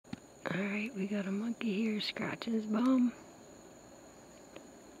Alright, we got a monkey here scratching his bum.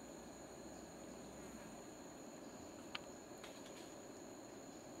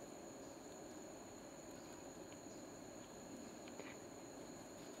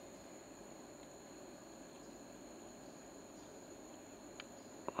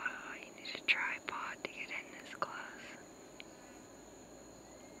 Wow, you need a tripod to get in this close.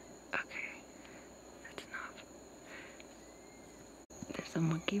 Okay, that's enough. There's a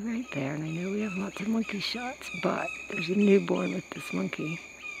monkey right there, and I know we have lots of monkey shots, but there's a newborn with this monkey.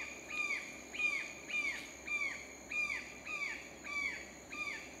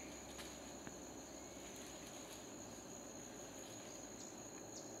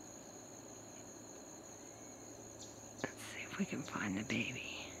 Let's see if we can find the baby.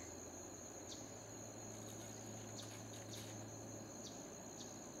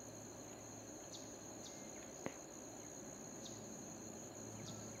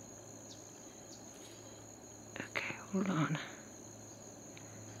 Okay, hold on.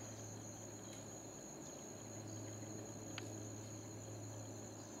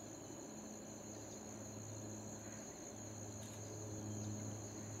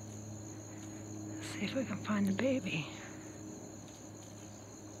 Let's see if we can find the baby.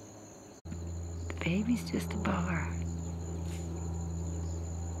 The baby's just above her.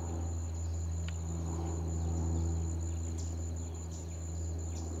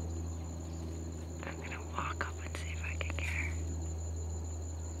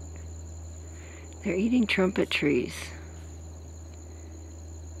 They're eating trumpet trees.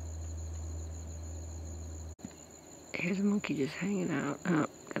 Here's a monkey just hanging out. Oh,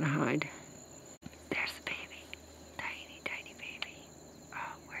 gonna hide. There's the baby. Tiny, tiny baby.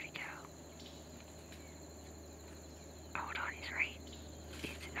 Oh, where'd he go? Oh, hold on, he's right.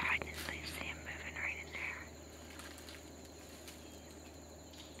 He's hiding his leaves. See him moving right in there.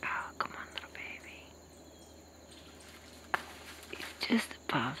 Oh, come on, little baby. He's just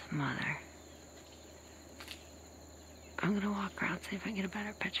above the mother. I'm gonna walk around, see if I can get a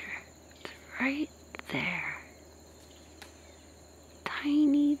better picture. It's right there.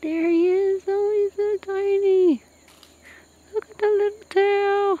 Tiny, there he is. Oh, he's so tiny. Look at the little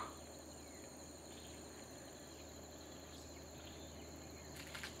tail.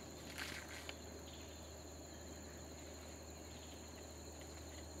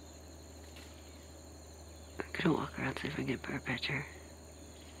 I'm gonna walk around, see if I can get a better picture.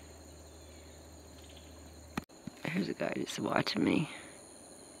 There's a guy just watching me.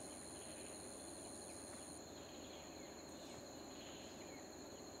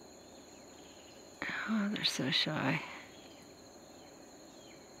 Oh, they're so shy.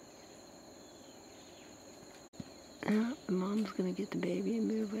 Oh, the mom's gonna get the baby and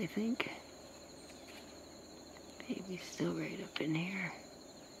move, I think. Baby's still right up in here.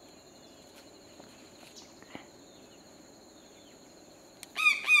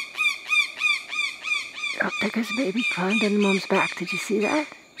 Oh, there goes the baby, climbed on the mom's back. Did you see that?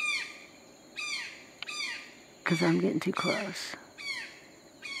 Because I'm getting too close.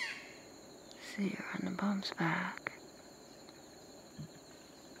 See her on the mom's back.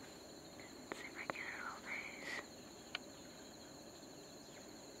 Let's see if I can get her little face.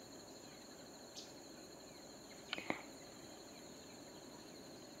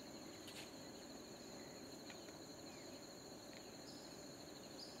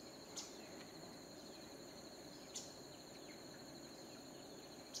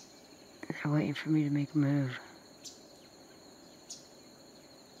 They're waiting for me to make a move.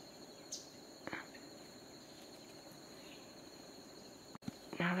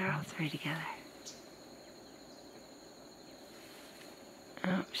 Now they're all three together.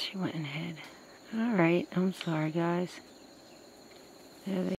 Oh, she went and hid. Alright, I'm sorry guys. There they